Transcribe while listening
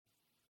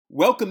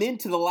Welcome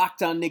into the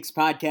Locked On Knicks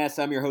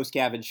podcast. I'm your host,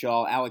 Gavin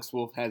Shaw. Alex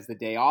Wolf has the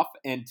day off.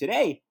 And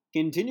today,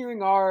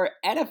 continuing our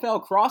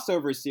NFL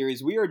crossover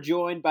series, we are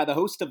joined by the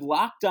host of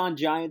Locked On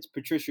Giants,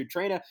 Patricia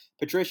Traina.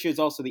 Patricia is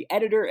also the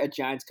editor at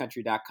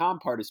GiantsCountry.com,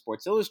 part of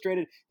Sports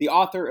Illustrated, the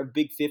author of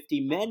Big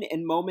 50 Men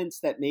and Moments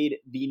That Made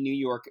the New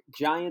York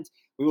Giants.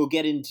 We will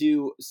get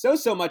into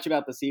so much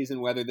about the season,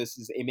 whether this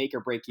is a make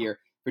or break year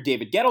for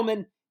David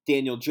Gettleman,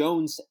 Daniel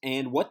Jones,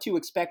 and what to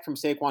expect from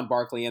Saquon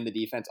Barkley and the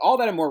defense. All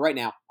that and more right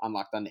now on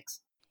Locked On Knicks.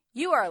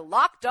 You are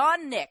Locked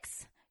On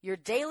Knicks, your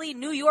daily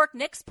New York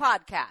Knicks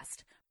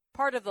podcast,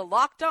 part of the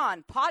Locked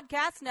On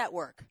Podcast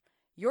Network,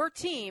 your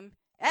team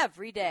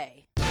every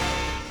day.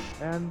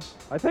 And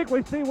I think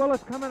we see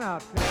Willis coming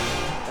out.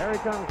 There he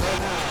comes right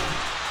now.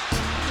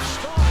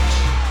 Starks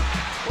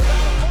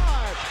without a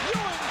five.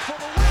 Ewing for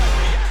the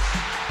win. Yes.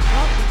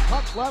 Thompson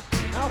tucks left.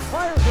 Now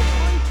fires it.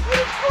 And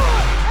he's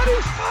good. And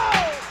he's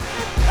fouled.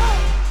 It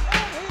counts.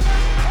 And he is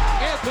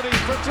fouled. Anthony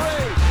for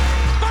three.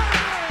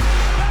 Bang!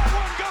 That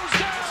one goes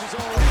down. This is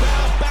all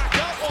foul. Back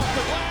up off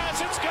the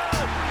glass. It's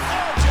good.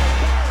 R.J.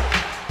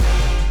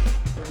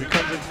 Barrett.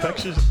 Becomes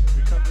infectious.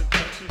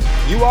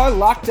 You are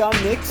Locked On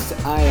Knicks.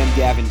 I am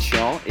Gavin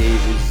Shaw,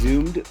 a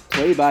resumed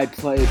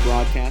play-by-play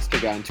broadcaster.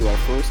 Got into our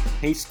first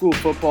high school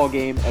football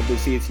game of the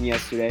season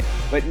yesterday.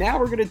 But now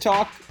we're going to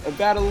talk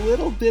about a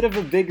little bit of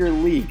a bigger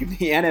league,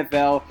 the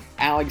NFL.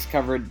 Alex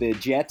covered the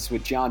Jets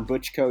with John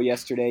Butchko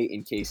yesterday,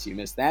 in case you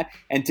missed that.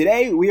 And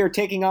today we are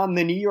taking on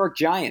the New York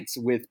Giants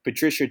with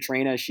Patricia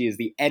Traina. She is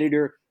the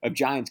editor of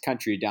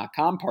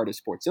GiantsCountry.com, part of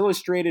Sports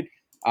Illustrated.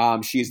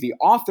 She is the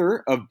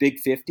author of Big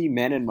 50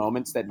 Men and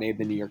Moments That Made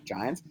the New York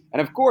Giants.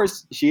 And of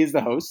course, she is the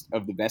host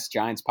of the best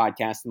Giants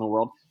podcast in the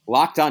world,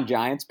 Locked On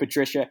Giants.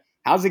 Patricia,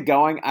 how's it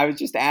going? I was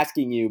just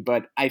asking you,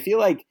 but I feel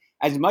like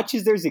as much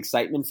as there's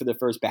excitement for the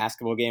first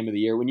basketball game of the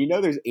year, when you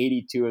know there's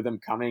 82 of them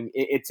coming,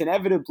 it's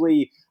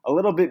inevitably a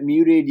little bit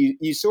muted.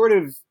 You sort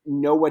of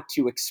know what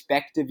to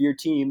expect of your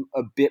team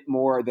a bit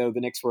more, though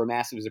the Knicks were a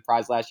massive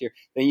surprise last year,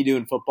 than you do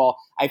in football.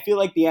 I feel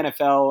like the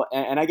NFL,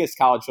 and I guess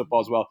college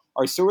football as well,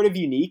 are sort of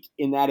unique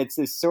in that it's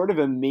this sort of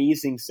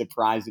amazing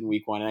surprise in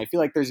week one. And I feel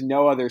like there's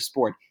no other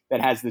sport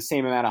that has the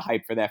same amount of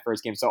hype for that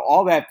first game. So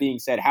all that being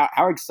said,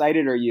 how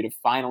excited are you to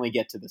finally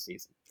get to the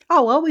season?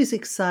 Oh, always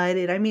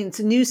excited. I mean, it's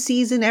a new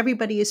season.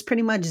 Everybody is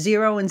pretty much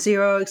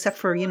 0-0, except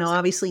for,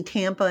 obviously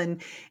Tampa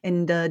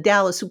and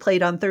Dallas, who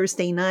played on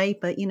Thursday night.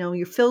 But,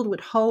 you're filled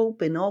with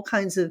hope and all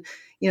kinds of,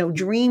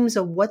 dreams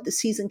of what the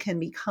season can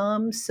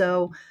become.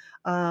 So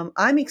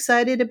I'm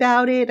excited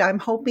about it. I'm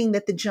hoping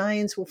that the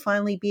Giants will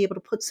finally be able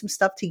to put some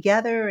stuff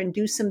together and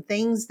do some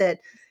things that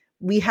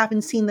we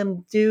haven't seen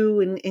them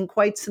do in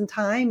quite some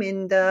time.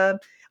 And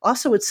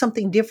also, it's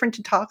something different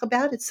to talk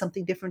about. It's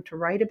something different to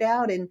write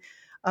about. And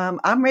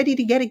I'm ready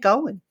to get it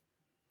going.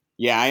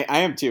 Yeah, I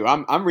am too.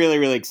 I'm really,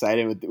 really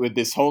excited with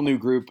this whole new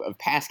group of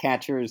pass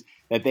catchers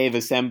that they've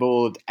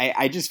assembled.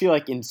 I just feel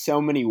like in so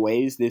many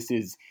ways, this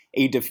is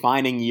a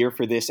defining year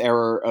for this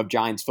era of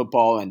Giants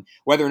football, and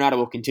whether or not it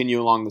will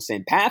continue along the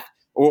same path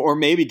or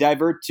maybe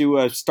divert to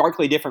a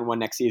starkly different one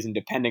next season,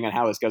 depending on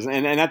how this goes.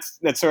 And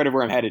that's sort of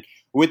where I'm headed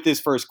with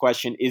this first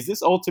question. Is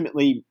this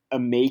ultimately a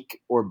make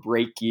or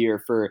break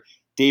year for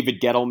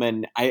David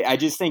Gettleman? I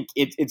just think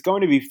it's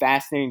going to be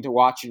fascinating to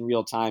watch in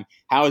real time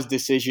how his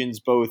decisions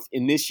both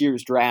in this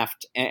year's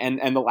draft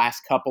and the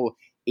last couple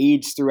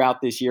age throughout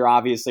this year.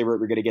 Obviously, we're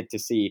going to get to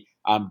see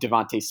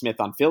Devontae Smith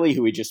on Philly,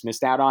 who we just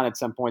missed out on at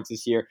some points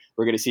this year.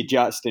 We're going to see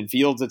Justin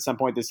Fields at some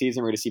point this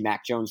season. We're going to see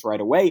Mac Jones right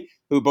away,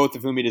 both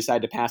of whom he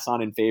decided to pass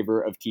on in favor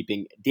of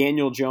keeping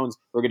Daniel Jones.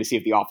 We're going to see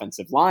if the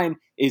offensive line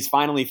is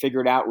finally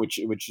figured out, which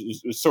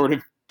is sort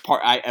of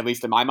at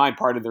least in my mind,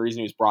 part of the reason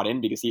he was brought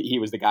in, because he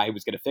was the guy who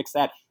was going to fix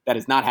that. That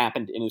has not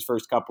happened in his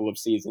first couple of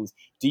seasons.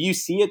 Do you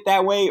see it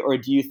that way, or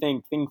do you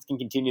think things can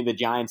continue? The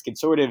Giants can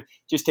sort of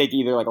just take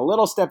either like a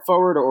little step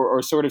forward or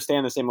sort of stay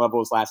on the same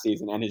level as last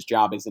season, and his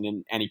job isn't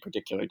in any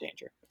particular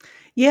danger?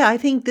 Yeah, I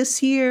think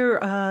this year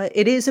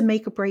it is a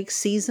make or break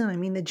season. I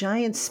mean, the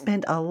Giants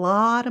spent a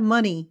lot of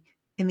money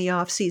in the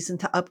offseason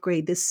to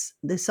upgrade this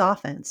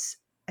offense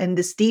and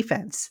this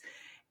defense.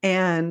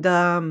 And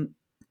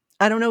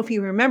I don't know if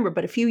you remember,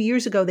 but a few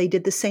years ago, they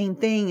did the same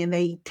thing and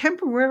they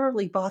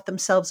temporarily bought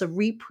themselves a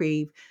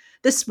reprieve.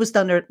 This was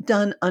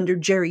done under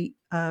Jerry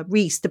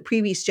Reese, the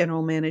previous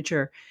general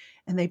manager.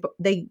 And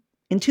they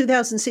in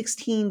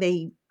 2016,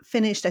 they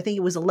finished, I think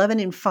it was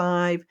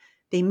 11-5.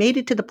 They made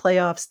it to the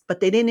playoffs, but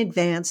they didn't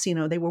advance.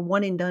 They were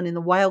one and done in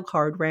the wild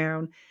card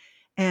round.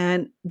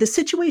 And the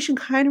situation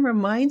kind of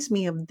reminds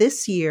me of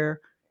this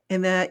year,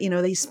 in that,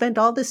 they spent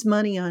all this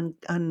money on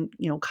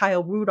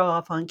Kyle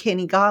Rudolph, on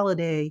Kenny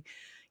Golladay.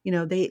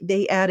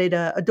 They added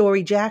a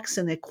Dory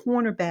Jackson at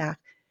cornerback.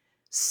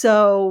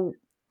 So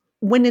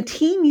when a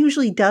team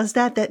usually does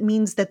that, that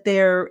means that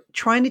they're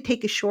trying to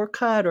take a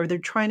shortcut or they're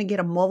trying to get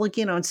a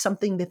mulligan on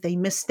something that they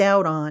missed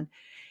out on.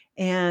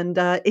 And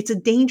it's a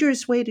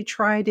dangerous way to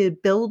try to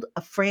build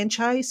a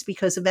franchise,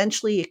 because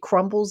eventually it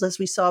crumbles, as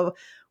we saw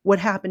what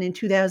happened in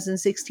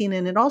 2016.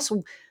 And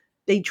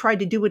they tried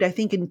to do it, I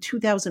think, in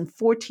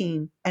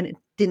 2014, and it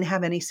didn't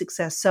have any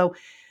success. So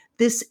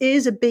This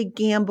is a big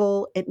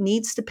gamble. It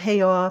needs to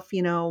pay off.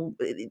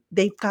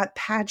 They've got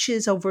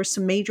patches over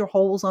some major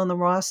holes on the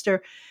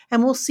roster,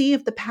 and we'll see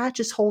if the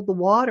patches hold the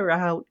water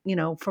out,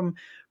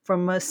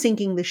 from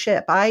sinking the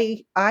ship.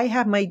 I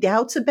have my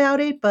doubts about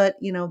it, but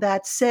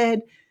that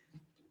said,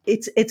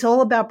 it's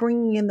all about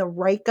bringing in the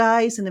right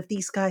guys, and if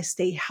these guys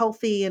stay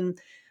healthy, and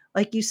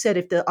like you said,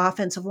 if the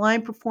offensive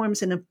line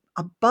performs, and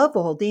above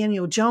all,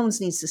 Daniel Jones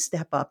needs to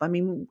step up. I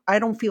mean, I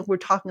don't feel we're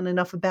talking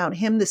enough about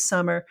him this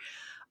summer.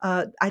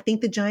 I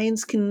think the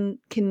Giants can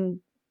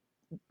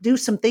do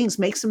some things,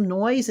 make some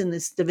noise in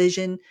this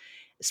division,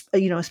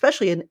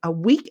 especially in a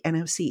weak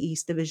NFC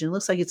East division. It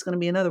looks like it's going to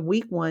be another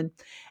weak one.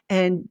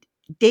 And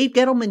Dave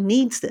Gettleman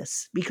needs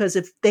this, because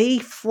if they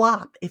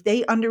flop, if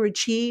they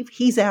underachieve,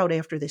 he's out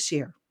after this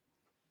year.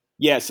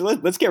 Yeah, so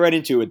let's get right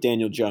into it with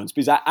Daniel Jones,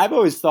 because I've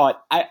always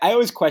thought, I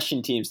always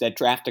question teams that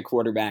draft a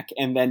quarterback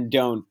and then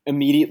don't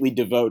immediately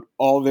devote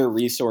all their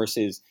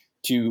resources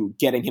to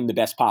getting him the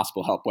best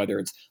possible help, whether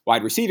it's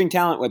wide receiving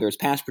talent, whether it's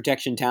pass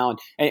protection talent.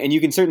 And you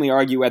can certainly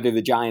argue whether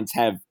the Giants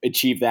have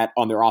achieved that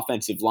on their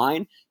offensive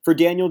line for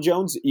Daniel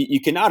Jones.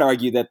 You cannot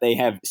argue that they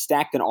have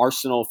stacked an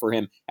arsenal for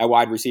him at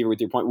wide receiver,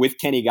 with your point, with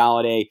Kenny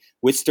Golladay,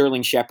 with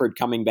Sterling Shepard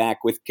coming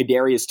back, with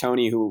Kadarius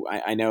Toney, who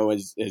I know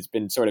has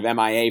been sort of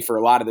MIA for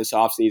a lot of this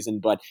offseason,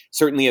 but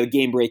certainly a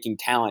game-breaking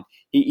talent.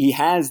 He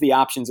has the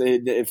options,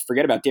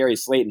 forget about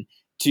Darius Slayton,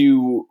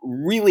 to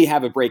really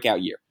have a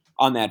breakout year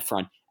on that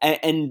front.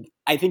 And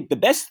I think the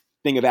best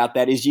thing about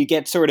that is you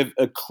get sort of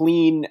a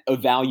clean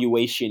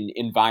evaluation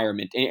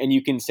environment. And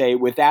you can say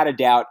without a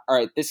doubt, all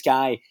right, this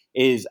guy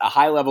is a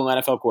high-level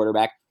NFL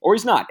quarterback, or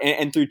he's not.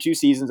 And through 2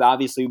 seasons,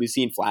 obviously, we've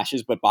seen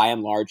flashes, but by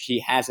and large,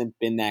 he hasn't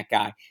been that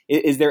guy.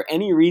 Is there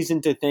any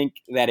reason to think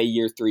that a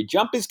year 3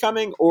 jump is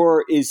coming,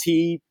 or is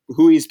he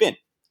who he's been?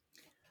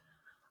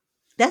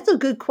 That's a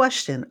good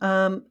question.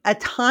 At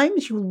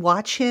times you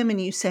watch him and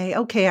you say,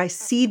 okay, I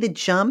see the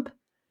jump.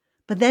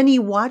 But then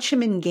you watch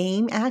him in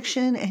game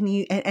action, and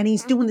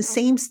he's doing the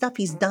same stuff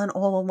he's done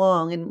all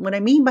along. And what I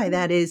mean by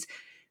that is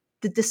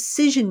the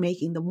decision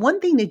making. The one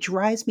thing that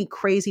drives me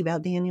crazy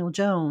about Daniel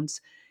Jones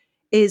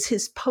is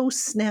his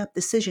post-snap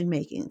decision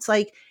making. It's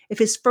like if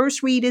his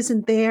first read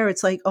isn't there,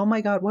 it's like, oh my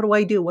God, what do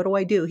I do? What do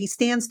I do? He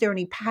stands there and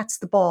he pats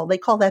the ball. They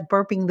call that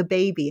burping the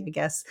baby, I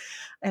guess.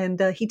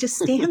 And he just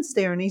stands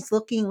there and he's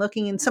looking.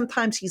 And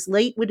sometimes he's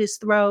late with his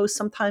throws.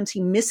 Sometimes he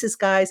misses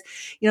guys.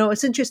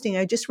 It's interesting.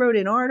 I just wrote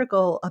an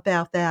article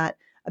about that,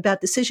 about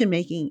decision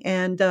making.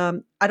 And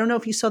I don't know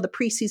if you saw the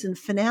preseason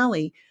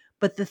finale,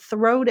 but the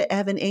throw to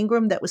Evan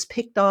Ingram that was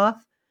picked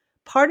off,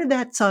 part of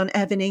that's on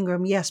Evan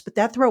Ingram, yes, but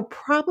that throw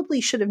probably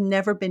should have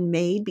never been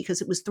made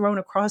because it was thrown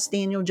across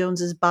Daniel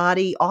Jones's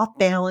body, off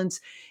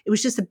balance. It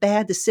was just a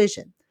bad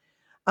decision.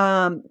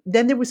 Then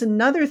there was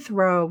another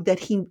throw that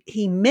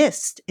he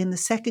missed in the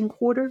second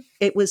quarter.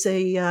 It was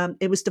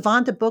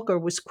Devonta Booker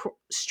was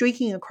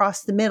streaking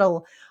across the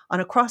middle on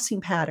a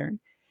crossing pattern,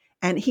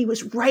 and he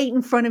was right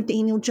in front of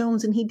Daniel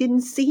Jones, and he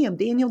didn't see him.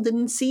 Daniel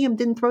didn't see him,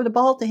 didn't throw the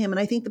ball to him, and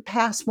I think the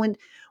pass went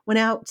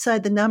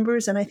outside the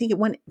numbers, and I think it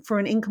went for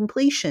an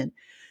incompletion.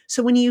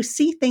 So when you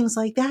see things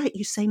like that,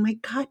 you say, my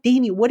God,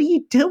 Daniel, what are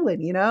you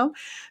doing?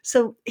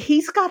 So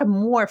he's got to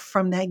morph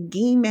from that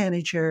game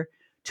manager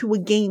to a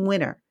game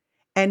winner.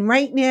 And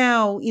right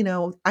now,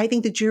 I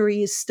think the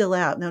jury is still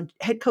out. Now,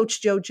 head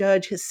coach Joe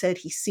Judge has said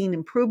he's seen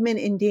improvement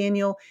in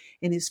Daniel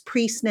in his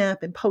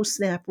pre-snap and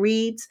post-snap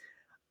reads.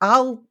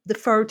 I'll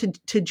defer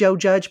to Joe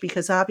Judge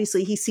because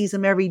obviously he sees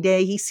him every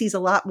day. He sees a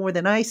lot more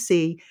than I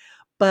see,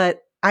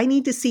 but I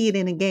need to see it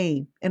in a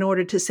game in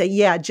order to say,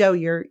 yeah, Joe,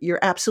 you're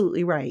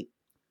absolutely right.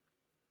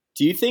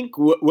 Do you think,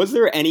 was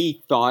there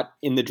any thought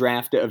in the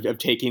draft of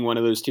taking one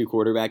of those 2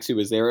 quarterbacks who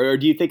was there? Or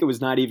do you think it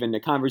was not even a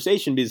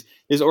conversation because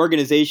this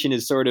organization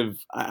is sort of,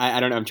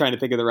 I don't know, I'm trying to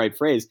think of the right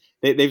phrase.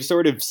 They've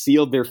sort of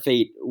sealed their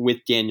fate with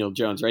Daniel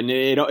Jones, right? And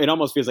it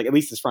almost feels like, at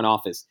least his front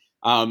office,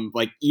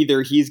 like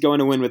either he's going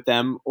to win with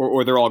them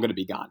or they're all going to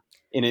be gone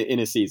in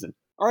a season.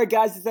 All right,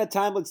 guys, it's that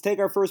time. Let's take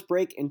our first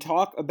break and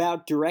talk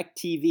about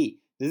DirecTV.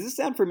 Does this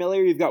sound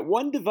familiar? You've got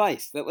one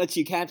device that lets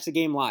you catch the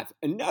game live,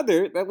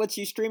 another that lets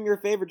you stream your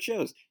favorite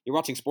shows. You're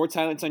watching sports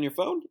highlights on your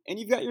phone, and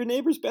you've got your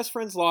neighbor's best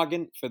friend's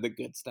login for the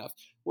good stuff.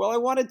 Well, I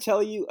want to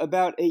tell you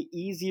about an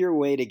easier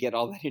way to get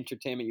all that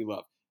entertainment you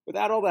love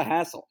without all the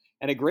hassle,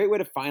 and a great way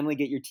to finally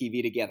get your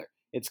TV together.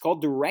 It's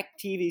called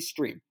DirecTV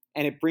Stream,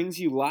 and it brings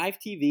you live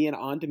TV and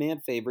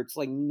on-demand favorites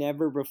like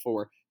never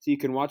before, so you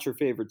can watch your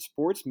favorite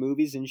sports,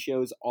 movies, and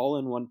shows all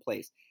in one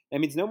place. That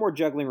means no more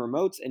juggling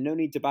remotes and no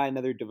need to buy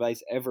another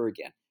device ever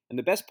again. And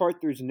the best part,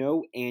 there's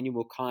no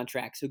annual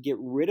contract, so get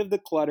rid of the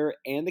clutter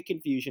and the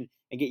confusion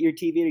and get your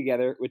TV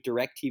together with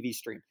DirecTV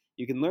Stream.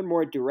 You can learn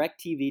more at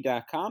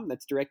directtv.com.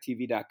 That's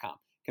directtv.com.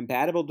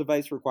 Compatible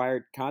device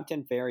required.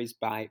 Content varies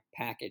by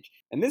package.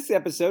 And this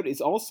episode is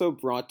also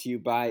brought to you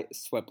by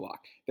Sweatblock.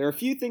 There are a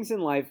few things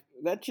in life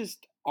that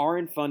just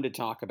aren't fun to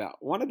talk about.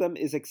 One of them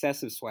is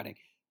excessive sweating.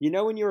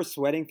 When you're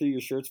sweating through your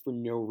shirts for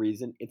no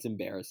reason, it's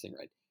embarrassing,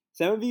 right?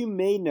 Some of you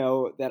may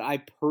know that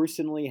I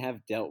personally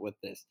have dealt with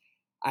this.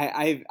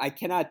 I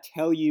cannot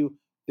tell you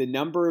the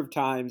number of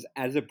times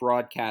as a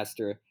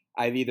broadcaster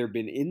I've either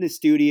been in the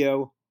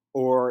studio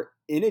or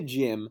in a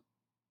gym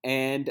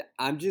and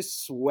I'm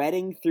just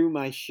sweating through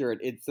my shirt.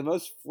 It's the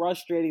most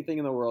frustrating thing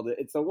in the world.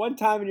 It's the one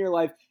time in your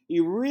life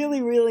you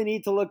really, really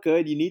need to look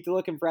good. You need to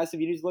look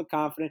impressive. You need to look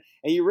confident.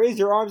 And you raise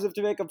your arms up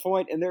to make a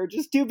point, and there are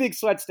just two big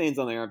sweat stains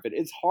on the armpit.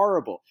 It's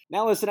horrible.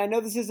 Now, listen, I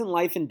know this isn't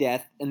life and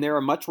death, and there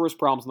are much worse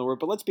problems in the world,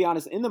 but let's be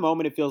honest, in the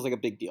moment, it feels like a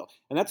big deal.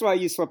 And that's why I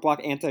use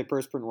Sweatblock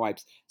antiperspirant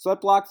wipes.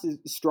 Sweatblock is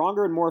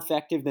stronger and more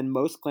effective than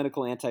most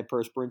clinical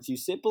antiperspirants. You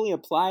simply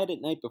apply it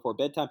at night before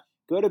bedtime.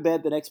 Go to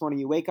bed the next morning,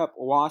 you wake up,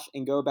 wash,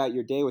 and go about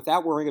your day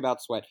without worrying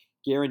about sweat.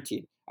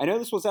 Guaranteed. I know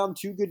this will sound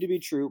too good to be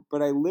true,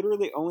 but I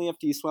literally only have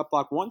to use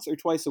Sweatblock once or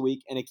twice a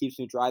week, and it keeps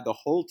me dry the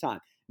whole time.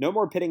 No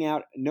more pitting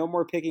out, no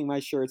more picking my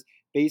shirts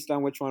based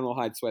on which one will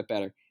hide sweat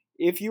better.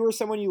 If you or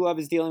someone you love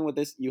is dealing with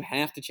this, you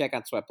have to check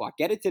out Sweatblock.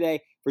 Get it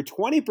today for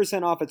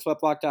 20% off at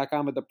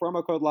sweatblock.com with the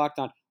promo code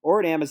LOCKEDON or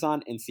at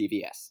Amazon and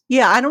CVS.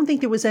 Yeah, I don't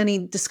think there was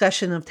any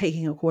discussion of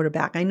taking a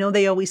quarterback. I know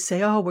they always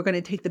say, "Oh, we're going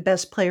to take the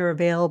best player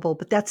available,"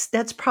 but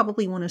that's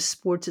probably one of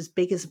sports'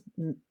 biggest,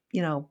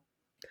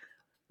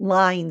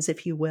 lines,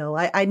 if you will.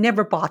 I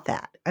never bought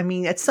that. I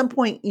mean, at some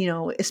point,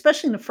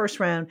 especially in the first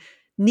round,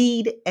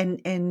 need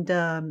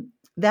and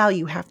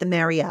value have to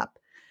marry up.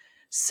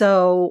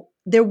 So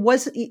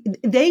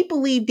they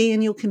believe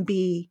Daniel can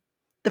be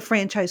the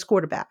franchise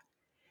quarterback.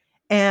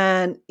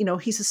 And,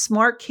 he's a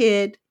smart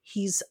kid.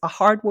 He's a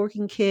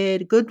hardworking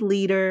kid, good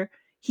leader.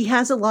 He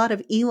has a lot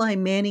of Eli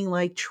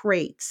Manning-like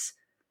traits.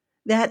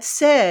 That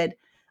said,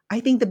 I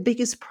think the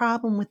biggest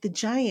problem with the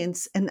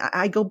Giants, and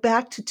I go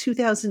back to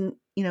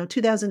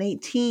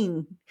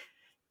 2018,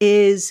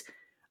 is,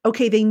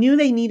 okay, they knew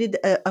they needed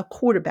a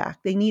quarterback.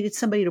 They needed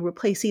somebody to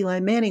replace Eli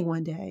Manning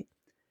one day.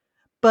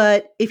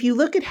 But if you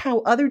look at how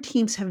other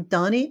teams have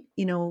done it,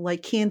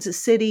 like Kansas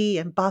City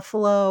and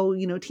Buffalo,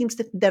 teams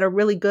that are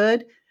really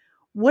good,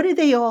 what do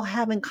they all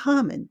have in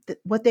common?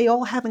 What they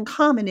all have in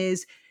common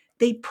is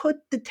they put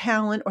the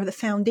talent or the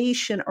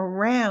foundation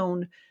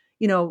around,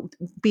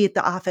 be it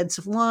the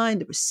offensive line,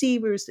 the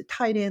receivers, the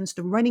tight ends,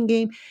 the running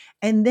game,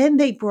 and then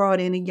they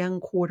brought in a young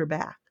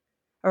quarterback.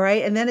 All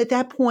right. And then at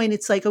that point,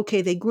 it's like,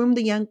 okay, they groomed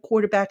the young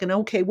quarterback and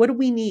okay, what do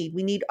we need?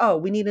 We need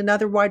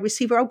another wide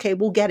receiver. Okay,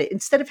 we'll get it.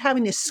 Instead of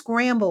having to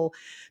scramble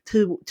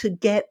to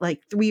get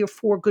like 3 or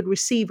 4 good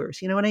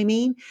receivers. You know what I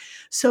mean?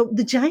 So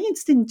the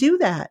Giants didn't do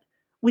that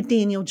with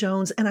Daniel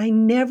Jones. And I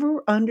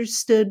never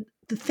understood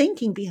the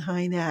thinking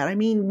behind that. I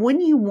mean,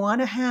 wouldn't you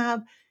want to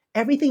have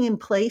everything in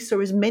place or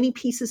as many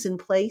pieces in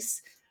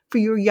place for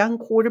your young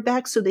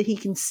quarterback so that he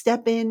can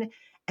step in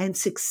and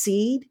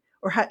succeed?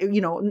 Or,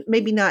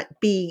 maybe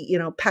not be,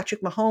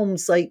 Patrick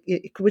Mahomes,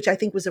 which I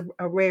think was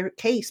a rare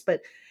case,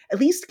 but at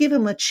least give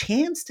him a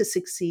chance to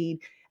succeed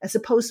as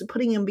opposed to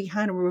putting him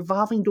behind a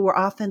revolving door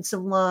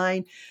offensive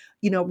line,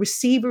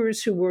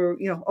 receivers who were,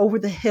 over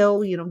the hill.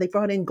 They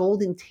brought in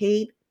Golden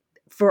Tate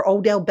for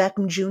Odell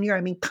Beckham Jr.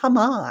 I mean, come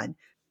on.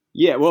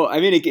 Yeah, well, I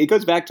mean, it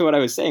goes back to what I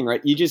was saying,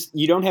 right?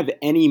 You don't have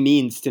any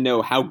means to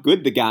know how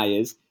good the guy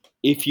is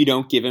if you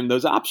don't give him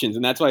those options.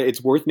 And that's why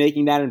it's worth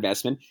making that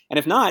investment. And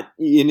if not,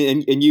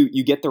 and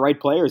you get the right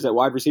players at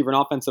wide receiver and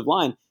offensive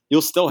line,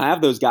 you'll still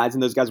have those guys,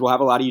 and those guys will have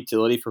a lot of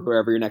utility for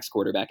whoever your next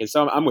quarterback is.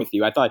 So I'm with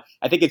you. I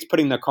think it's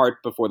putting the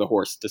cart before the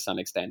horse to some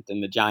extent.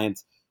 And the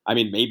Giants, I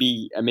mean,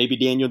 maybe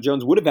Daniel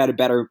Jones would have had a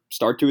better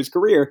start to his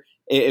career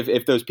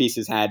if those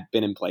pieces had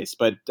been in place.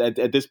 But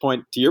at this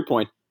point, to your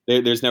point,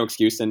 there's no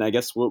excuse, and I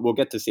guess we'll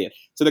get to see it.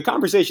 So the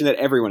conversation that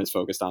everyone is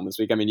focused on this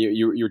week, I mean,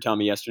 you were telling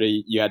me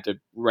yesterday you had to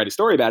write a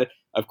story about it,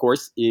 of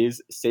course, is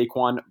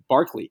Saquon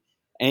Barkley.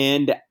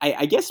 And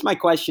I guess my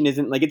question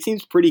isn't, like, it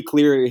seems pretty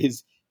clear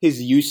his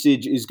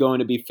usage is going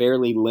to be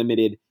fairly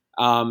limited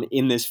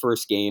in this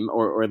first game,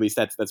 or at least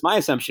that's my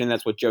assumption, and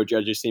that's what Joe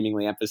Judge has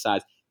seemingly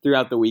emphasized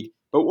throughout the week.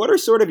 But what are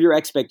sort of your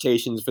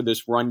expectations for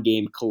this run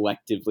game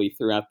collectively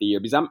throughout the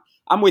year? Because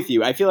I'm with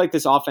you. I feel like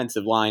this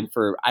offensive line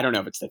for, I don't know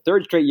if it's the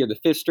 3rd straight year, the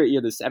 5th straight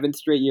year, the 7th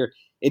straight year,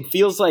 it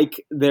feels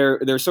like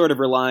they're sort of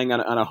relying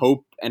on a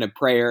hope and a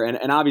prayer.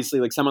 And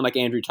obviously, like someone like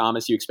Andrew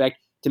Thomas, you expect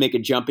to make a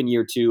jump in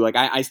year 2. Like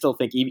I still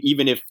think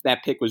even if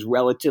that pick was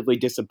relatively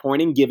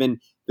disappointing, given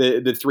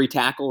the 3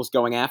 tackles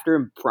going after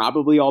him,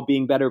 probably all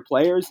being better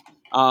players,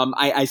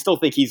 I still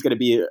think he's going to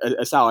be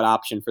a solid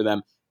option for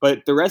them.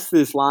 But the rest of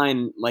this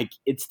line, like,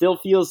 it still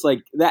feels like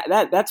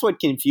that's what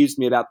confused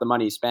me about the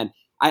money spent.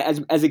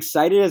 As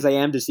excited as I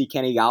am to see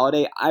Kenny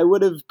Golladay, I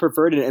would have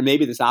preferred it, and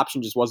maybe this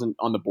option just wasn't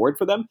on the board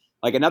for them.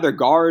 Like another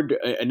guard,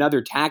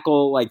 another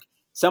tackle, like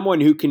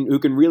someone who can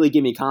really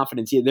give me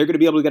confidence. Yeah, they're going to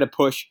be able to get a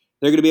push.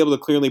 They're going to be able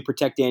to clearly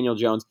protect Daniel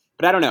Jones.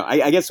 But I don't know.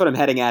 I guess what I'm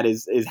heading at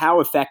is how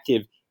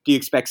effective do you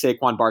expect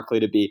Saquon Barkley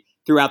to be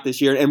throughout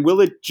this year? And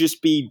will it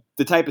just be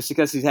the type of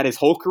success he's had his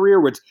whole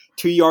career, where it's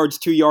 2 yards,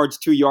 2 yards,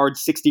 2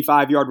 yards,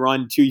 65-yard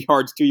run, 2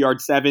 yards, 2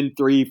 yards, 7,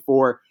 3,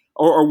 4,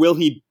 or will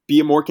he be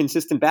a more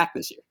consistent back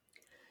this year?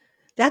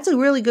 That's a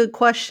really good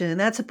question. And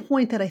that's a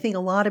point that I think a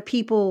lot of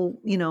people,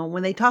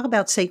 when they talk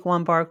about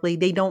Saquon Barkley,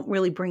 they don't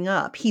really bring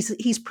up.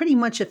 He's pretty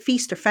much a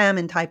feast or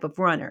famine type of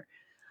runner.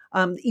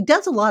 He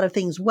does a lot of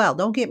things well.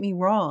 Don't get me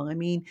wrong. I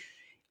mean,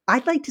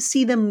 I'd like to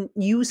see them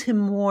use him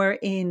more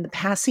in the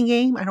passing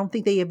game. I don't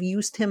think they have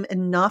used him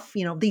enough.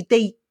 You know,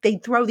 they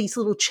throw these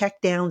little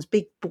check downs,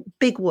 big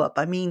whoop.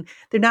 I mean,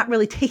 they're not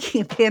really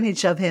taking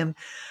advantage of him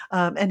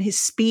and his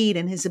speed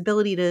and his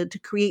ability to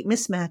create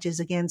mismatches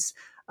against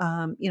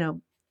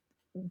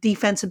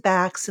defensive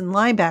backs and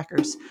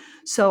linebackers.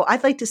 So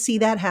I'd like to see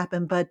that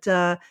happen. But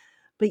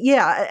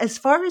yeah, as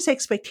far as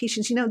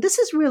expectations, this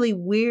is really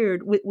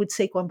weird with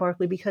Saquon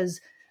Barkley because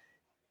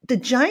the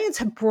Giants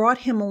have brought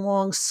him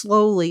along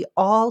slowly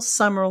all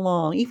summer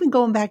long, even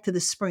going back to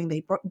the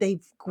spring.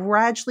 They've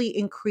gradually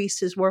increased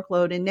his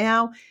workload, and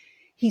now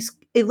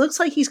it looks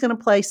like he's going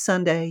to play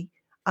Sunday,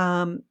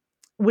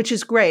 which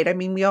is great. I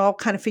mean, we all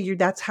kind of figured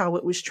that's how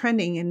it was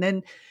trending, and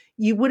then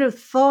you would have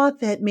thought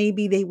that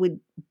maybe they would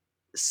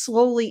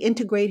slowly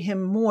integrate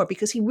him more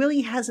because he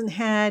really hasn't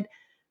had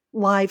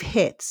live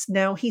hits.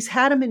 Now he's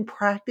had them in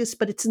practice,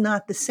 but it's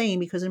not the same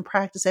because in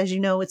practice, as you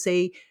know, it's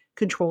a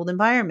controlled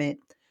environment.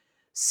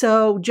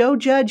 So Joe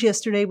Judge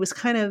yesterday was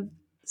kind of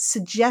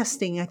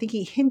suggesting, I think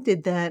he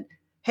hinted that,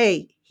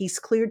 hey, he's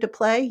cleared to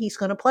play. He's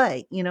going to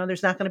play.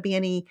 There's not going to be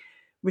any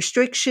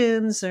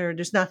restrictions or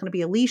there's not going to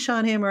be a leash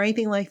on him or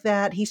anything like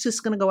that. He's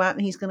just going to go out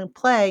and he's going to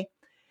play.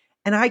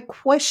 And I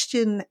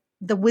question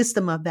the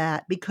wisdom of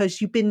that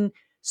because you've been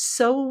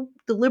so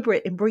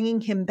deliberate in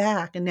bringing him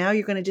back. And now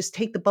you're going to just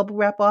take the bubble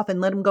wrap off and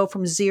let him go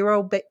from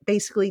zero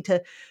basically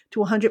to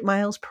 100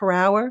 miles per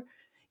hour.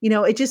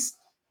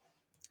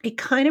 It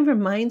kind of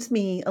reminds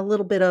me a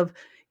little bit of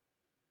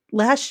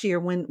last year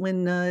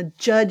when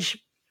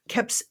Judge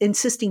kept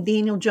insisting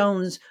Daniel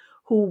Jones,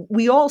 who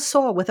we all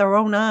saw with our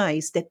own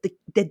eyes that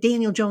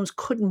Daniel Jones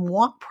couldn't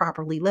walk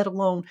properly, let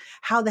alone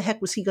how the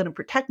heck was he going to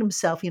protect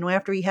himself,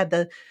 after he had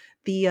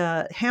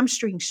the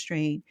hamstring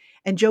strain.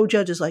 And Joe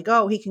Judge is like,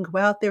 oh, he can go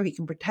out there, he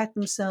can protect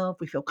himself,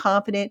 we feel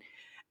confident.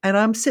 And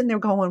I'm sitting there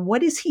going,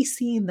 what is he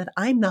seeing that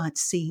I'm not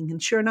seeing?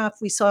 And sure enough,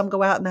 we saw him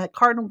go out in that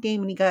Cardinal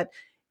game and he got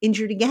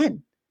injured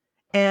again.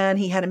 And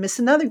he had to miss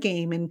another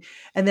game.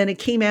 And then it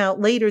came out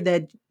later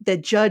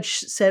that Judge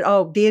said,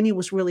 oh, Daniel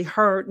was really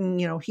hurt.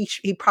 And,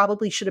 he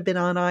probably should have been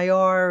on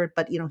IR,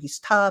 but, he's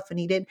tough and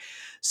he didn't.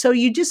 So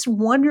you just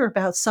wonder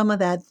about some of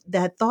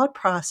that thought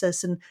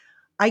process. And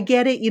I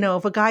get it.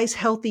 If a guy's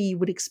healthy, you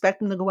would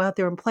expect him to go out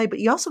there and play, but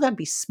you also got to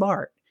be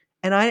smart.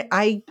 And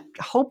I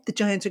hope the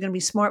Giants are going to be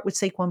smart with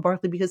Saquon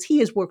Barkley because he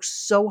has worked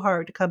so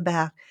hard to come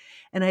back.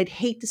 And I'd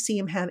hate to see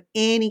him have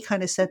any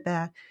kind of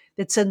setback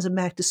that sends him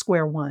back to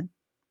square one.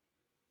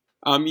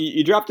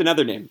 You dropped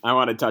another name I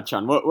want to touch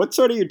on. What's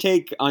sort of your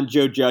take on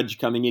Joe Judge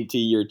coming into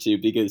year two?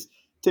 Because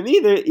to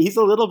me, he's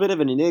a little bit of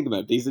an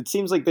enigma because it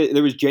seems like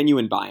there was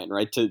genuine buy-in,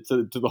 right, to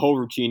the whole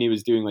routine he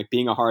was doing, like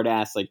being a hard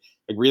ass, like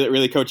really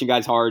really coaching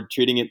guys hard,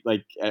 treating it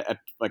like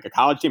a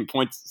college team,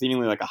 points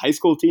seemingly like a high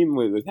school team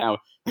with how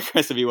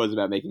aggressive he was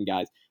about making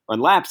guys run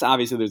laps.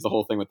 Obviously, there's the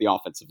whole thing with the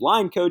offensive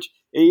line coach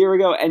a year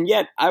ago, and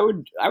yet I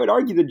would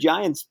argue the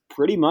Giants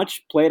pretty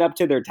much played up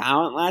to their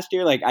talent last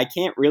year. Like I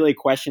can't really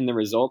question the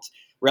results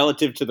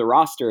relative to the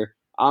roster.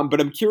 But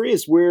I'm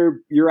curious where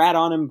you're at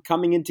on him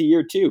coming into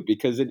year two,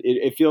 because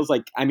it feels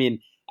like, I mean,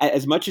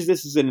 as much as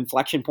this is an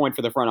inflection point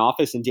for the front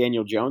office and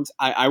Daniel Jones,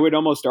 I would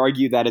almost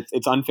argue that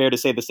it's unfair to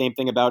say the same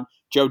thing about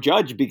Joe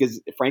Judge, because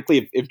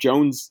frankly, if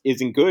Jones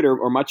isn't good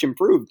or much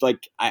improved,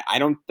 like I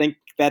don't think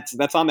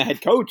that's on the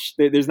head coach.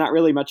 There's not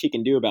really much he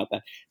can do about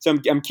that. So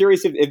I'm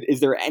curious if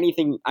is there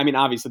anything, I mean,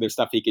 obviously there's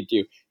stuff he could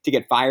do to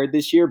get fired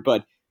this year,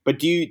 but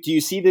do you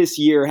see this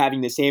year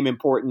having the same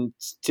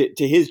importance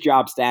to his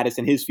job status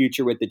and his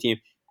future with the team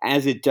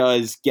as it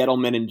does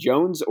Gettleman and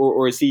Jones,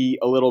 or is he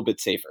a little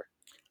bit safer?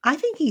 I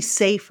think he's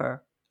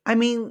safer. I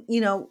mean,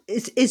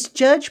 is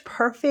Judge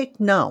perfect?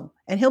 No.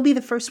 And he'll be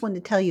the first one to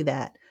tell you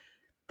that.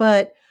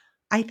 But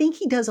I think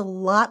he does a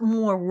lot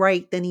more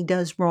right than he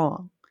does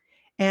wrong.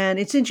 And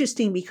it's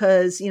interesting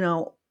because,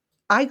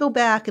 I go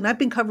back and I've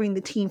been covering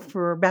the team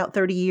for about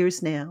 30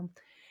 years now.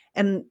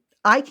 And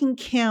I can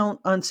count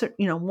on,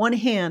 one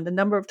hand the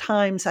number of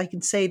times I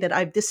can say that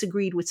I've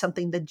disagreed with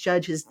something that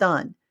Judge has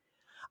done.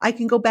 I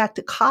can go back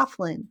to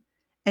Coughlin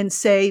and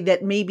say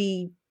that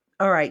maybe,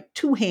 all right,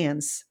 two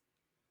hands,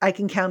 I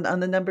can count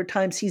on the number of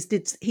times he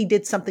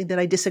did something that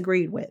I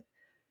disagreed with,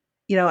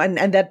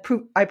 and that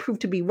I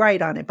proved to be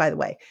right on it, by the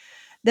way.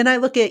 Then I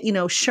look at,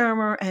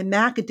 Shermer and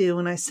McAdoo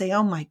and I say,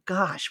 oh my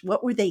gosh,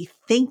 what were they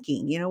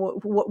thinking?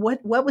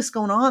 What was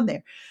going on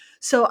there?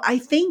 So I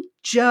think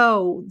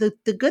Joe,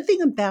 the good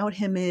thing about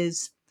him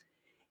is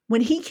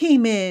when he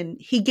came in,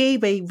 he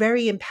gave a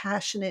very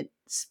impassionate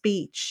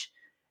speech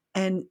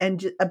and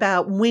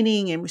about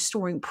winning and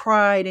restoring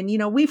pride. And,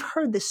 we've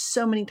heard this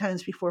so many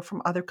times before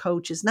from other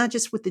coaches, not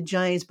just with the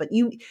Giants, but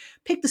you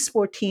pick the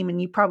sport team and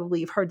you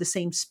probably have heard the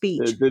same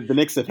speech. The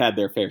Knicks have had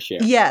their fair share.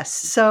 Yes.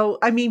 So,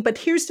 I mean, but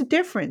here's the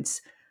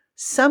difference.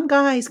 Some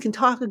guys can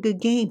talk a good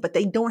game, but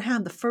they don't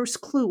have the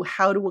first clue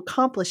how to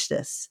accomplish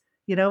this.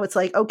 It's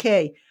like,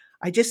 okay,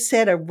 I just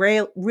said a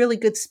really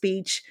good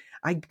speech.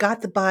 I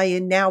got the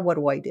buy-in. Now what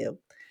do I do?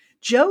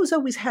 Joe's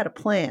always had a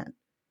plan.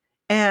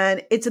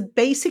 And it's a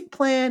basic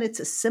plan,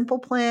 it's a simple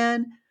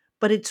plan,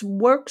 but it's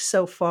worked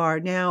so far.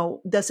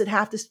 Now, does it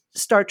have to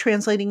start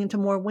translating into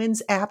more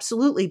wins?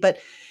 Absolutely. But,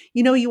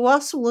 you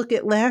also look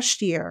at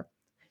last year,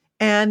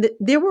 and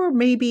there were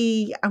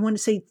maybe, I want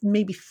to say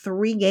maybe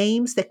 3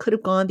 games that could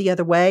have gone the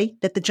other way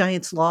that the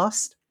Giants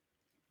lost.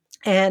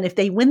 And if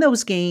they win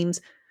those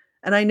games,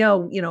 and I know,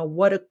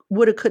 what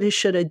woulda, coulda,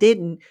 shoulda,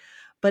 didn't.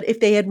 But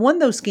if they had won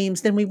those games,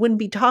 then we wouldn't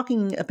be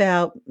talking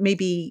about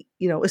maybe,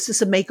 is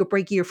this a make or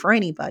break year for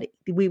anybody?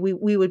 We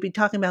would be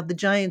talking about the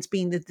Giants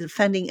being the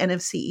defending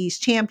NFC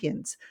East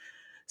champions.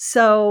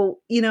 So,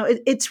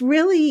 it's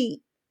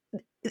really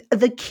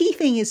the key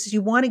thing is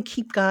you want to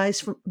keep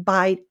guys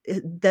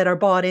that are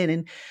bought in.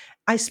 And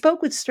I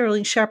spoke with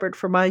Sterling Shepard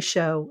for my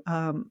show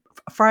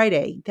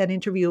Friday. That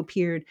interview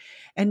appeared,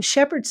 and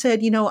Shepard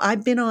said,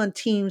 I've been on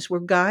teams where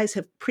guys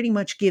have pretty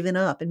much given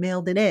up and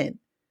mailed it in.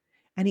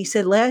 And he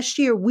said last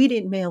year we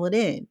didn't mail it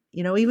in,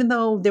 even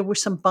though there were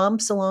some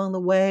bumps along the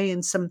way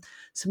and some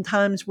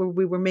times where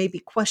we were maybe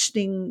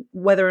questioning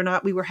whether or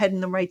not we were heading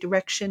in the right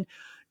direction.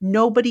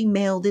 Nobody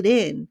mailed it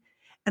in.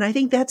 And I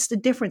think that's the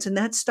difference. And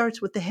that starts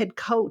with the head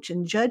coach.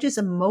 And Judge is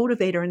a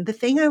motivator. And the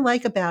thing I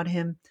like about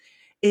him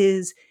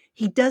is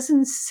he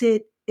doesn't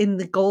sit in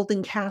the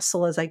golden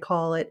castle, as I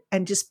call it,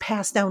 and just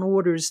pass down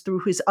orders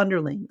through his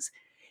underlings.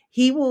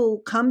 He will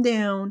come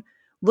down,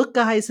 look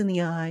guys in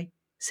the eye,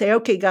 say,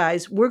 okay,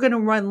 guys, we're going to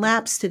run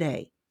laps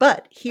today,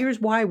 but here's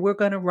why we're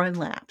going to run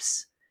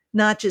laps.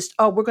 Not just,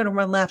 we're going to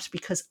run laps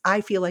because I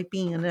feel like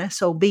being an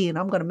SOB and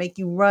I'm going to make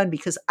you run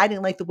because I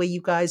didn't like the way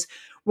you guys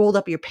rolled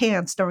up your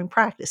pants during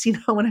practice. You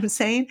know what I'm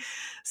saying?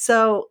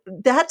 So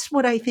that's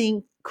what I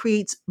think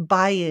creates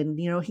buy-in.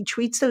 He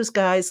treats those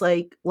guys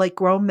like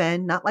grown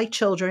men, not like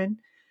children.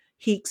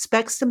 He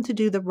expects them to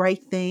do the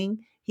right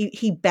thing.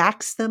 He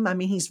backs them. I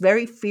mean, he's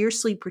very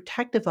fiercely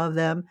protective of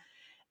them.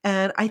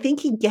 And I think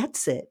he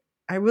gets it.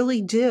 I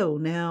really do.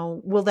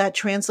 Now, will that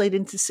translate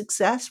into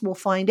success? We'll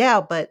find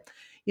out. But,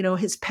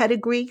 his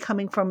pedigree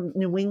coming from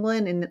New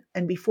England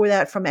and before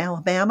that from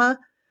Alabama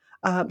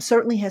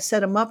certainly has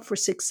set him up for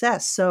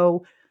success.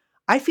 So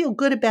I feel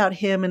good about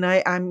him. And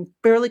I'm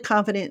fairly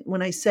confident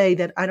when I say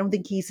that I don't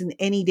think he's in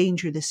any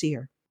danger this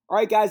year. All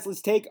right, guys,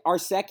 let's take our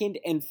second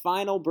and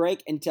final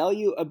break and tell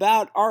you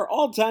about our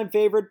all-time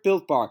favorite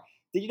Built Bar.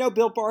 Did you know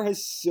Built Bar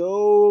has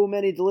so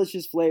many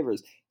delicious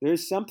flavors?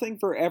 There's something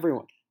for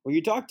everyone. When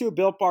you talk to a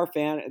Built Bar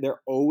fan, they're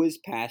always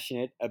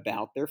passionate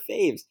about their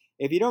faves.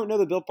 If you don't know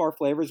the Built Bar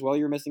flavors, well,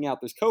 you're missing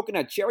out. There's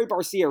coconut, cherry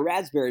barcia,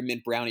 raspberry,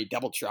 mint brownie,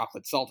 double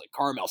chocolate, salted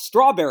caramel,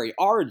 strawberry,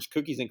 orange,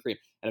 cookies and cream,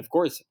 and of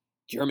course,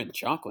 German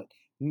chocolate.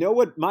 Know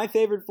what my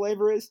favorite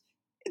flavor is?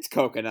 It's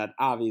coconut,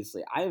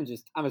 obviously. I'm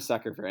a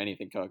sucker for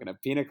anything coconut.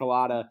 Pina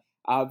colada,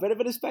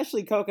 but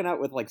especially coconut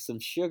with like some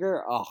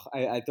sugar. Oh,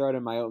 I throw it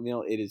in my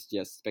oatmeal. It is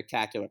just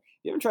spectacular. If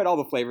you haven't tried all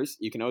the flavors,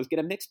 you can always get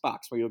a mix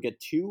box where you'll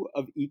get 2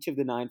 of each of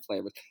the 9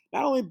 flavors.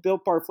 Not only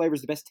Built Bar flavors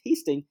the best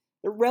tasting,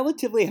 they're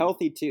relatively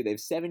healthy too. They have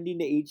 17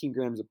 to 18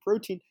 grams of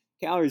protein,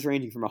 calories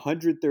ranging from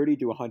 130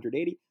 to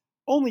 180.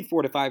 Only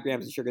 4 to 5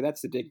 grams of sugar.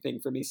 That's the big thing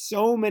for me.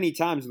 So many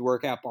times with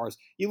workout bars,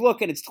 you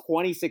look and it's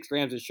 26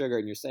 grams of sugar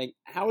and you're saying,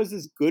 how is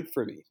this good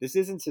for me? This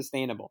isn't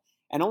sustainable.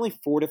 And only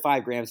 4 to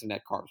 5 grams of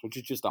net carbs, which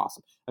is just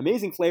awesome.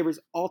 Amazing flavors,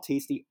 all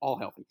tasty, all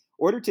healthy.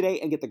 Order today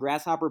and get the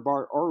grasshopper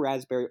bar or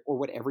raspberry or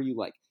whatever you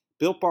like.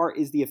 Built Bar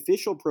is the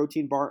official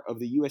protein bar of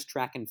the U.S.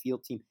 track and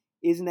field team.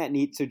 Isn't that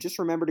neat? So just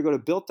remember to go to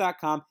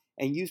Built.com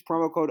and use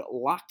promo code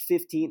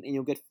LOCKED15 and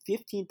you'll get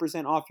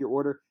 15% off your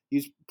order.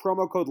 Use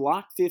promo code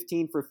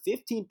LOCKED15 for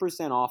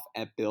 15% off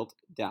at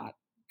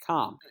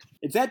Built.com.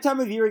 It's that time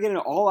of year again, and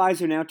all eyes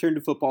are now turned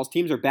to football.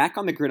 Teams are back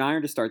on the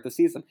gridiron to start the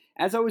season.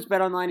 As always,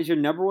 BetOnline is your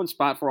number one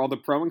spot for all the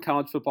pro and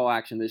college football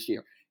action this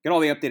year. Get all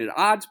the updated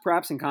odds,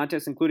 props, and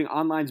contests, including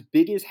online's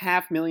biggest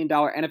 $500,000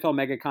 NFL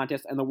mega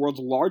contest and the world's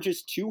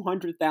largest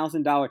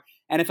 $200,000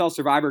 NFL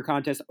Survivor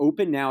contest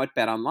open now at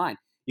BetOnline.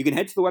 You can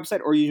head to the website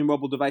or use your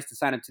mobile device to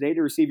sign up today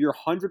to receive your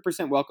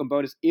 100% welcome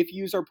bonus if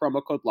you use our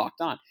promo code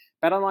LOCKEDON.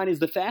 BetOnline is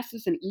the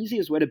fastest and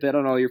easiest way to bet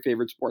on all your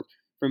favorite sports.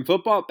 From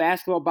football,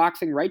 basketball,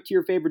 boxing, right to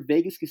your favorite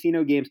Vegas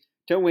casino games,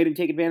 don't wait and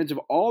take advantage of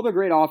all the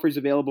great offers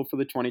available for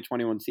the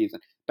 2021 season.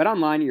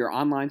 BetOnline, your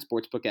online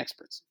sportsbook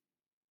experts.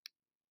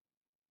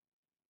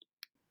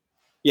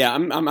 Yeah,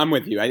 I'm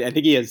with you. I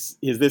think he has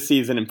this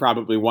season and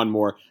probably one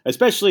more,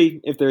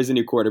 especially if there's a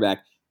new quarterback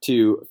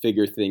to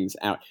figure things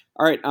out.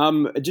 All right,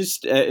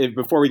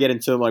 before we get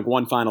into like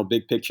one final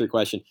big picture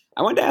question,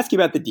 I wanted to ask you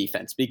about the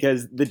defense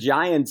because the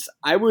Giants,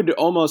 I would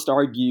almost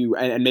argue,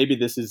 and maybe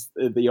this is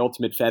the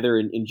ultimate feather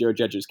in Joe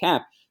Judge's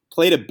cap,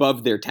 played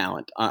above their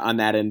talent on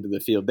that end of the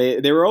field.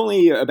 They were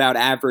only about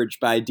average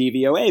by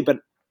DVOA,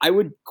 but I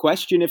would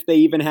question if they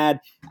even had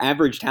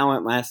average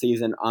talent last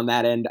season on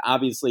that end.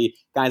 Obviously,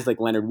 guys like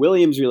Leonard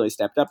Williams really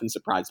stepped up and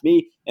surprised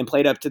me and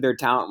played up to their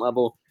talent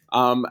level.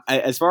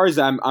 As far as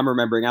I'm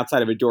remembering,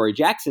 outside of Adoree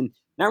Jackson,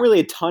 not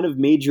really a ton of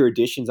major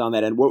additions on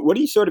that end. What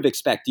do you sort of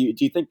expect? Do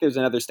you think there's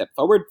another step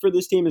forward for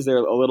this team? Is there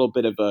a little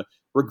bit of a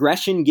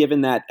regression given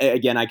that,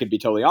 again, I could be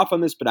totally off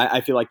on this, but I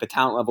feel like the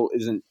talent level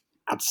isn't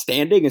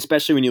outstanding,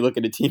 especially when you look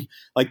at a team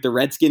like the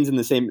Redskins in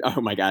the same.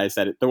 Oh my God, I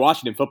said it. The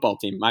Washington football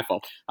team, my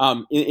fault.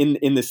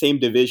 In the same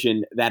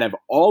division that have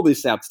all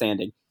this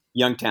outstanding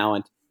young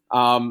talent.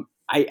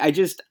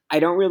 I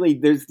don't really.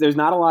 There's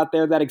not a lot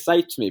there that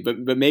excites me,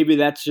 but maybe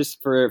that's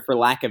just for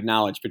lack of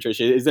knowledge.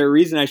 Patricia, is there a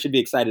reason I should be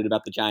excited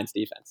about the Giants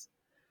defense?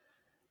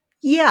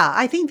 Yeah,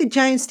 I think the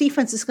Giants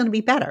defense is going to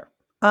be better.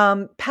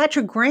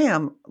 Patrick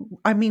Graham,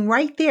 I mean,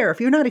 right there,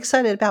 if you're not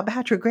excited about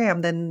Patrick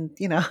Graham, then,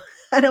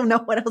 I don't know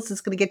what else is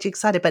going to get you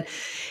excited. But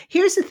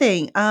here's the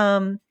thing.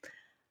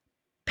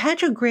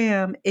 Patrick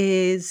Graham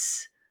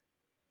is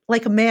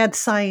like a mad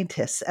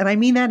scientist. And I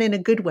mean that in a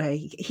good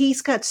way.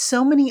 He's got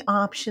so many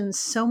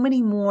options,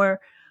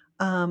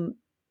 um,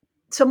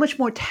 so much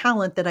more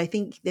talent that I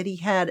think that he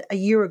had a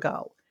year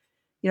ago.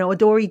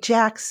 Adoree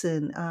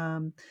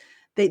Jackson.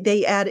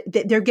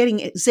 They're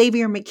getting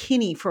Xavier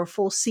McKinney for a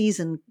full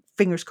season,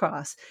 fingers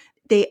crossed.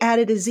 They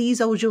added Azeez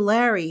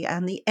Ojulari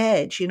on the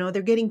edge.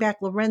 They're getting back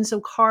Lorenzo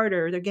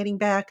Carter. They're getting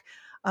back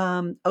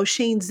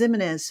O'Shane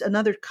Zimenez,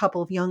 another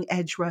couple of young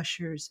edge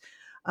rushers.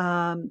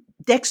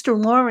 Dexter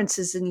Lawrence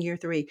is in year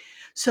 3.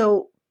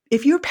 So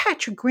if you're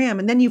Patrick Graham,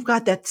 and then you've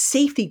got that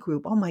safety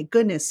group, oh my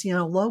goodness,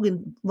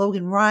 Logan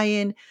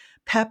Ryan,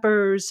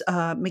 Peppers,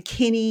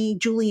 McKinney,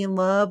 Julian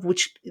Love,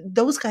 which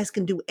those guys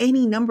can do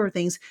any number of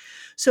things.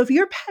 So if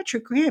you're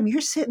Patrick Graham,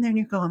 you're sitting there and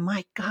you're going,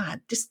 my God,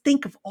 just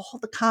think of all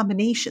the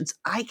combinations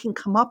I can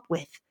come up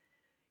with,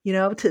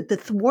 to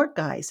thwart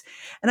guys.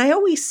 And I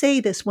always say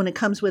this when it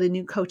comes with a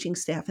new coaching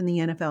staff in the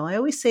NFL. I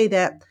always say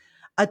that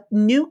a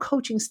new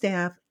coaching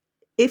staff,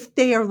 if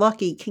they are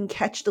lucky, can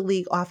catch the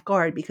league off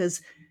guard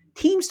because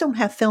teams don't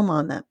have film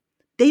on them.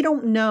 They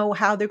don't know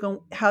how they're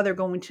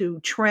going to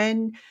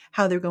trend,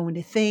 how they're going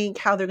to think,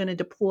 how they're going to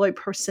deploy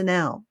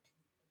personnel.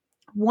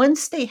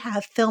 Once they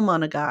have film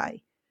on a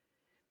guy,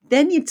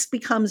 then it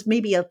becomes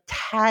maybe a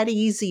tad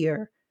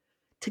easier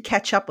to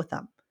catch up with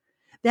them.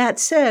 That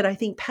said, I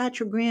think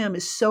Patrick Graham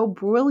is so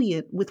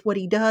brilliant with what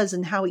he does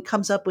and how he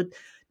comes up with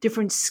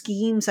different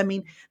schemes. I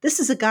mean, this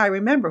is a guy,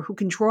 remember, who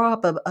can draw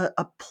up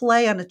a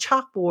play on a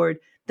chalkboard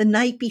the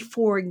night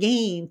before a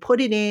game,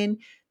 put it in.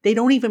 They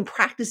don't even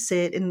practice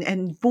it,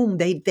 and boom,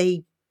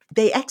 they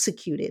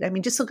execute it. I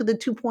mean, just look at the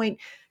 2-point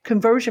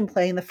conversion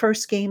play in the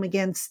first game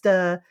against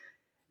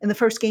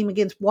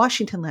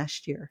Washington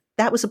last year.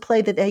 That was a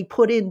play that they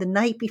put in the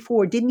night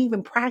before, didn't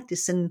even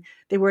practice, and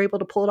they were able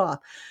to pull it off.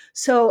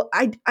 So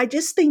I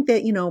just think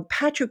that,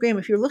 Patrick Graham,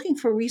 if you're looking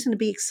for a reason to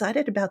be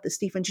excited about this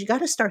defense, you got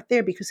to start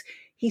there because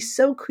he's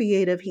so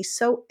creative, he's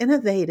so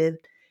innovative,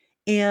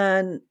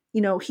 and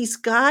he's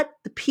got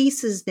the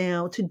pieces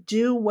now to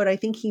do what I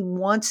think he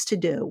wants to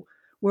do.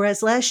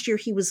 Whereas last year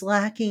he was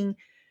lacking,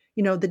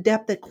 the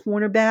depth at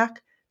cornerback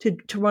to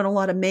run a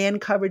lot of man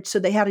coverage. So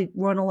they had to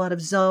run a lot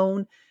of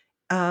zone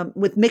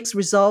with mixed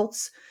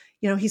results.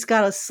 He's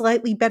got a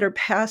slightly better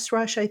pass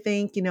rush, I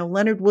think.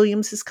 Leonard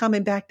Williams is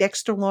coming back.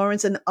 Dexter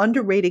Lawrence, an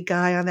underrated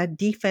guy on that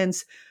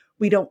defense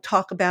we don't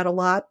talk about a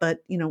lot, but,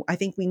 I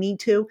think we need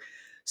to.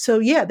 So,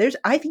 yeah,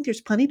 I think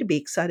there's plenty to be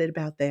excited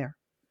about there.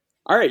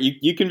 All right,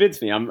 you convinced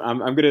me. I'm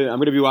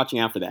gonna be watching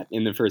out for that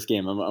in the first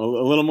game. I'm a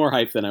little more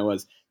hyped than I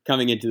was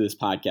coming into this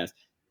podcast.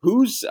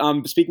 Who's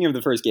speaking of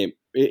the first game?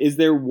 Is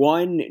there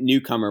one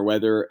newcomer,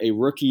 whether a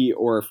rookie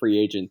or a free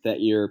agent, that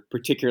you're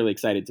particularly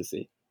excited to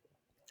see?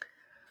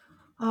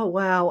 Oh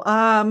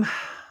wow,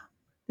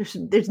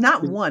 there's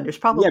not one. There's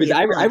probably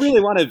I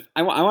really want to.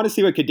 I want to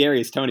see what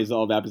Kadarius Toney's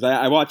all about because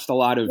I watched a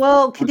lot of.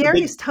 Well,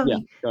 Kadarius Toney. Yeah,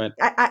 go ahead.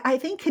 I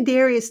think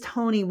Kadarius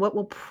Toney. What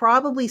we'll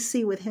probably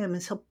see with him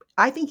is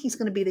I think he's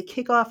going to be the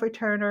kickoff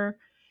returner,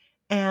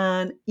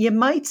 and you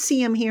might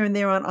see him here and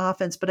there on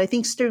offense. But I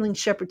think Sterling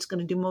Shepard's going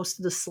to do most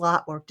of the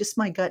slot work. Just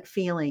my gut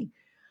feeling.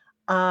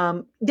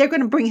 They're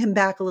going to bring him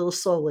back a little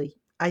slowly,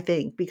 I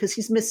think, because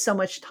he's missed so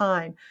much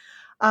time.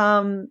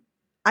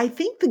 I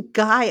think the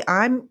guy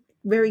I'm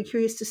very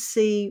curious to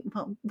see.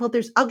 Well,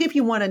 I'll give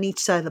you one on each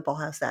side of the ball.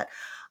 How's that?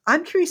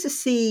 I'm curious to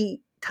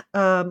see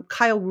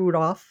Kyle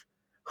Rudolph,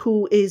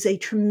 who is a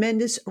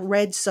tremendous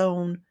red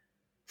zone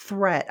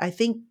threat. I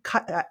think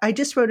I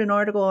just wrote an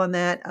article on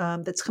that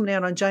that's coming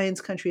out on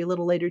Giants Country a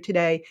little later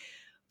today.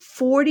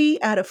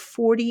 40 out of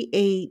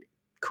 48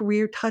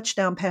 career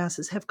touchdown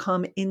passes have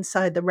come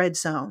inside the red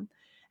zone.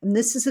 And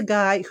this is a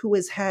guy who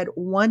has had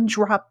one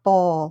drop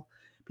ball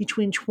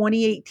between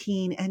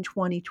 2018 and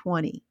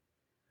 2020.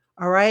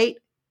 All right.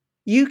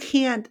 You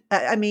can't,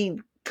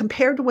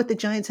 compared to what the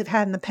Giants have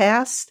had in the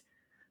past,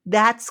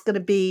 that's going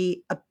to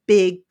be a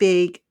big,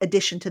 big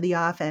addition to the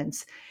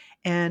offense.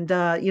 And,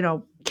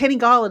 Kenny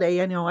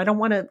Golladay, I don't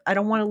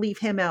want to leave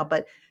him out,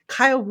 but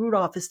Kyle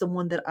Rudolph is the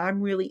one that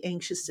I'm really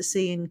anxious to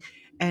see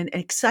and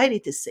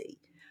excited to see.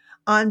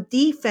 On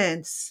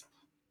defense,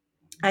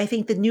 I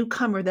think the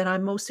newcomer that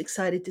I'm most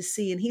excited to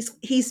see, and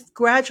he's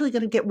gradually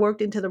going to get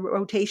worked into the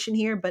rotation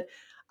here, but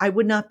I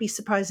would not be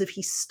surprised if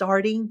he's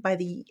starting by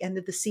the end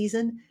of the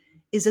season,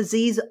 is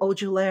Azeez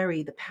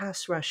Ojulari, the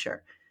pass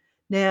rusher.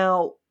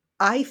 Now,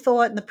 I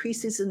thought in the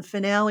preseason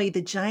finale,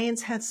 the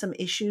Giants had some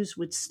issues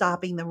with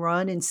stopping the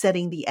run and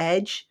setting the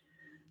edge.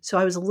 So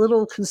I was a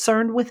little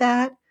concerned with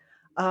that.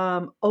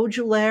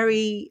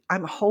 Ojulari,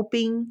 I'm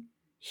hoping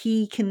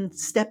he can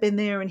step in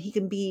there and he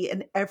can be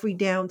an every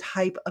down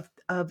type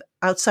of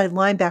outside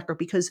linebacker,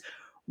 because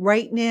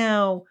right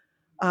now,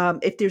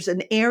 if there's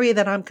an area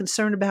that I'm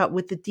concerned about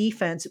with the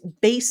defense,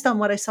 based on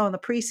what I saw in the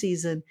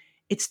preseason,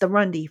 it's the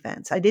run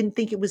defense. I didn't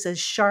think it was as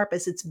sharp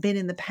as it's been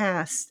in the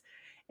past,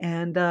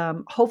 and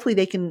hopefully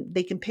they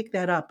can pick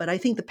that up. But I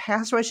think the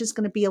pass rush is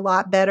going to be a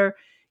lot better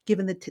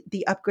given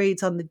the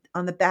upgrades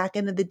on the back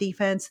end of the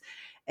defense.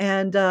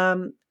 And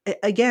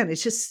again,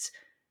 it's just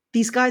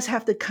these guys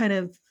have to kind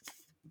of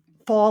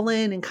fall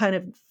in and kind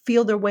of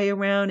feel their way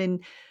around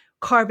and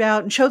carve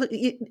out and show that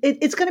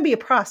it's going to be a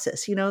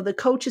process. The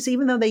coaches,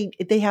 even though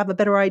they have a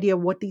better idea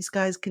of what these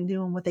guys can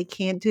do and what they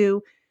can't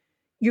do,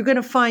 you're going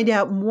to find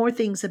out more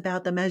things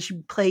about them as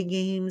you play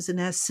games and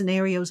as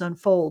scenarios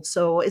unfold.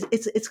 So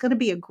it's going to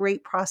be a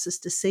great process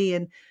to see.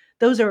 And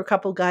those are a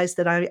couple guys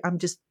that I'm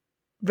just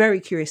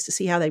very curious to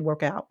see how they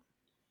work out.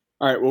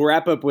 All right, we'll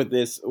wrap up with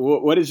this.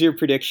 What is your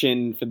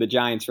prediction for the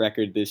Giants'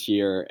 record this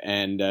year?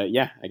 And I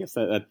guess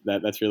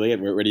that's really it.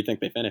 Where do you think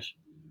they finish?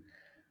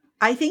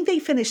 I think they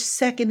finish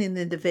second in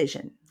the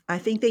division. I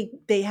think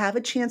they have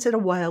a chance at a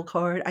wild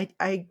card.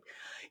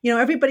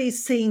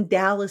 Everybody's saying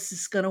Dallas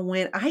is going to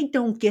win. I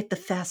don't get the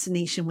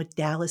fascination with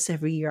Dallas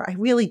every year. I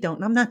really don't.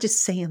 And I'm not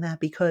just saying that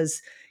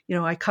because,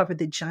 I covered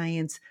the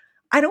Giants.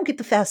 I don't get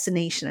the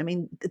fascination. I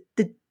mean,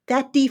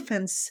 that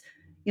defense,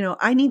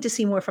 I need to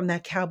see more from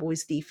that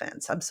Cowboys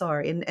defense. I'm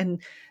sorry.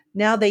 And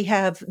now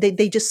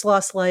they just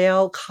lost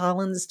La'el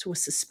Collins to a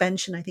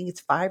suspension. I think it's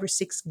 5 or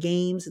 6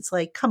 games. It's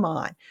like, come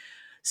on.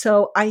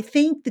 So I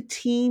think the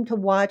team to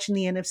watch in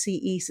the NFC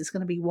East is going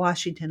to be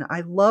Washington.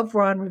 I love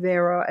Ron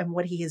Rivera and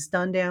what he has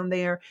done down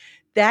there.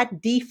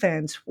 That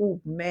defense,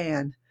 oh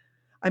man.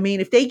 I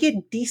mean, if they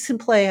get decent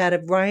play out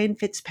of Ryan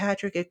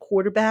Fitzpatrick at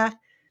quarterback,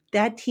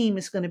 that team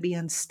is going to be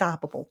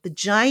unstoppable. The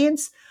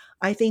Giants,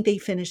 I think they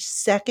finished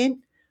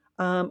second.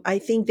 I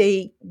think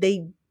they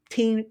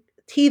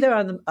teeter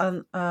on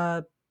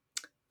a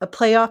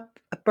playoff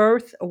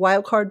berth, a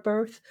wild card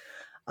berth.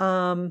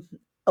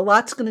 A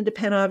lot's going to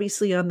depend,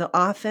 obviously, on the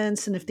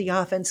offense and if the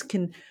offense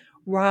can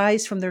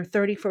rise from their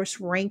 31st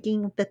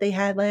ranking that they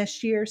had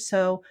last year.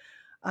 So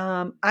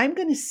I'm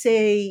going to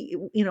say,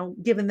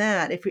 given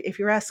that, if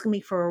you're asking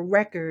me for a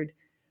record,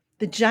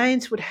 the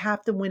Giants would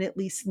have to win at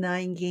least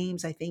 9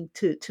 games, I think,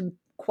 to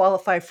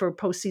qualify for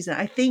postseason.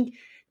 I think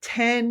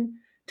 10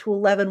 to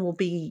 11 will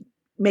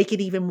make it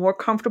even more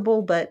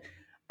comfortable, but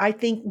I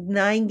think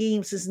 9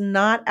 games is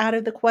not out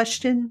of the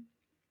question.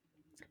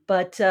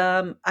 But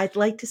I'd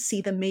like to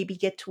see them maybe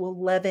get to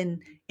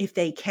 11 if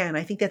they can.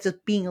 I think that's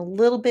being a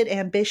little bit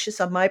ambitious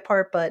on my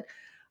part, but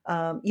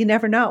you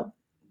never know.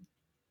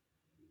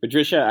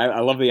 Patricia,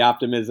 I love the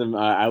optimism.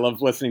 I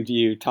love listening to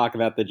you talk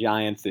about the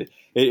Giants.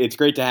 It's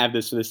great to have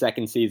this for the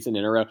second season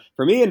in a row.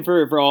 For me and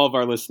for all of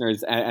our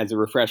listeners, as a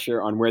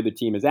refresher on where the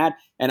team is at.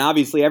 And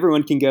obviously,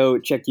 everyone can go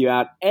check you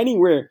out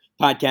anywhere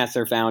podcasts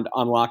are found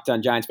on Locked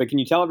On Giants. But can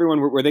you tell everyone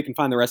where they can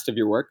find the rest of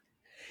your work?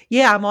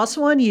 Yeah, I'm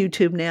also on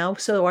YouTube now.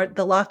 So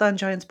the Locked On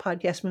Giants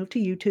podcast moved to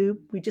YouTube.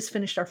 We just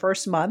finished our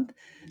first month.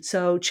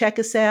 So check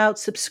us out,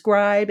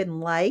 subscribe and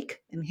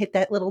like, and hit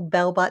that little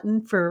bell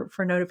button for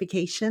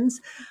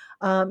notifications.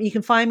 You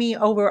can find me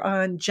over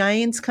on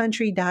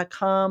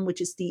giantscountry.com,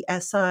 which is the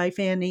SI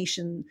Fan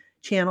Nation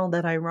channel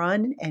that I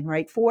run and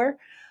write for.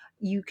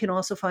 You can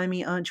also find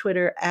me on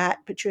Twitter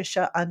at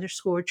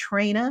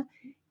Patricia_Traina.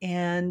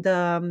 And,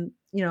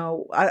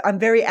 I'm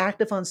very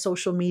active on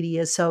social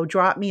media. So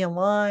drop me a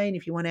line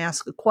if you want to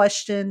ask a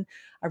question.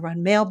 I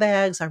run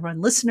mailbags. I run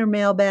listener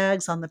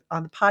mailbags on the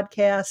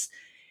podcast.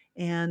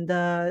 And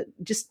I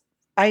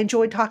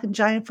enjoy talking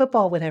Giant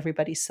football with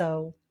everybody.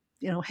 So,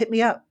 hit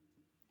me up.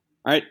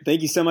 All right.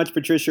 Thank you so much,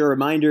 Patricia. A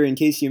reminder, in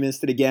case you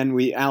missed it again,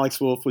 Alex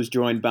Wolf was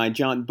joined by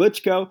John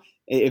Butchko.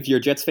 If you're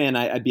a Jets fan,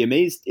 I'd be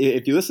amazed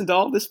if you listened to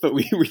all of this, but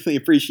we really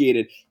appreciate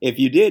it if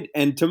you did.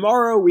 And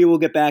tomorrow we will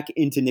get back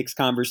into Nick's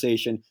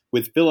conversation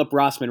with Philip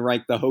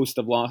Rossman-Reich, the host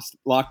of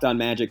Locked On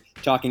Magic,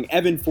 talking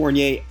Evan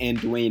Fournier and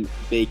Dwayne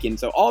Bacon.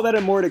 So all that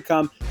and more to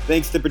come.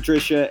 Thanks to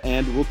Patricia,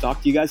 and we'll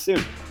talk to you guys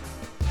soon.